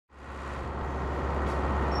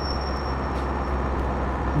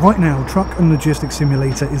Right now, Truck and Logistics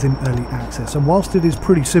Simulator is in early access, and whilst it is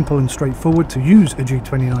pretty simple and straightforward to use a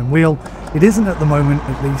G29 wheel, it isn't at the moment,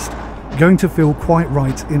 at least, going to feel quite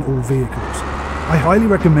right in all vehicles. I highly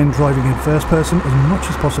recommend driving in first person as much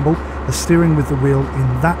as possible, as steering with the wheel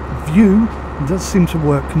in that view does seem to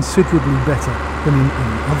work considerably better than in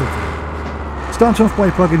any other view. Start off by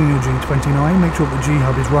plugging in your G29, make sure the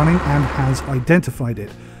G-Hub is running and has identified it.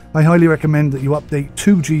 I highly recommend that you update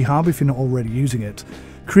to G-Hub if you're not already using it.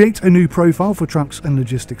 Create a new profile for Trucks and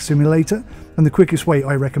Logistics Simulator, and the quickest way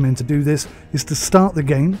I recommend to do this is to start the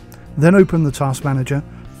game, then open the Task Manager,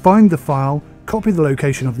 find the file, copy the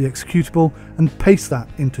location of the executable, and paste that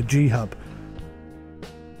into G-Hub.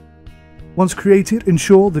 Once created,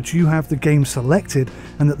 ensure that you have the game selected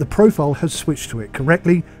and that the profile has switched to it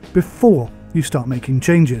correctly before you start making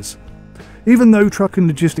changes. Even though Truck and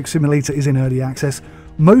Logistics Simulator is in early access,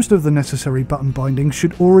 most of the necessary button bindings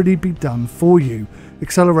should already be done for you.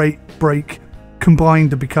 Accelerate, brake, combine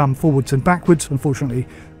to become forwards and backwards. Unfortunately,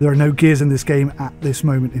 there are no gears in this game at this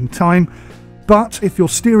moment in time. But if your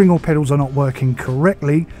steering or pedals are not working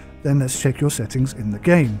correctly, then let's check your settings in the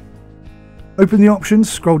game. Open the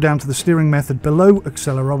options, scroll down to the steering method below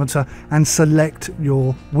accelerometer and select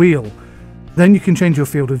your wheel. Then you can change your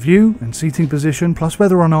field of view and seating position, plus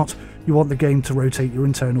whether or not you want the game to rotate your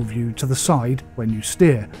internal view to the side when you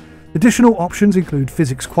steer. Additional options include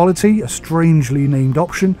physics quality, a strangely named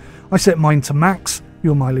option. I set mine to max,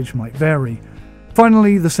 your mileage might vary.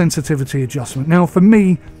 Finally, the sensitivity adjustment. Now for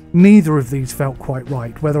me, neither of these felt quite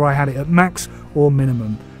right, whether I had it at max or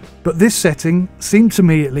minimum. But this setting seemed to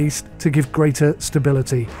me at least to give greater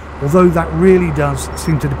stability, although that really does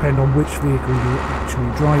seem to depend on which vehicle you're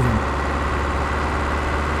actually driving.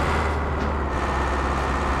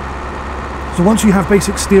 So once you have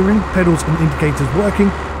basic steering, pedals and indicators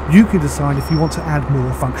working, you can decide if you want to add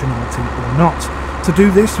more functionality or not. To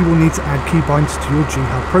do this, you will need to add keybinds to your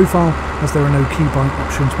G-Hub profile, as there are no keybind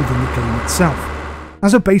options within the game itself.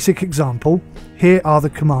 As a basic example, here are the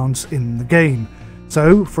commands in the game.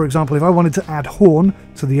 So, for example, if I wanted to add horn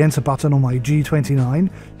to the enter button on my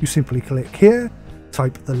G29, you simply click here,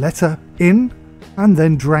 type the letter in, and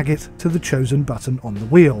then drag it to the chosen button on the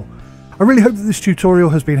wheel. I really hope that this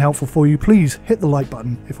tutorial has been helpful for you. Please hit the like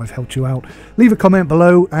button if I've helped you out. Leave a comment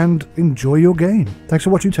below and enjoy your game. Thanks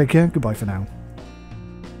for watching, take care, goodbye for now.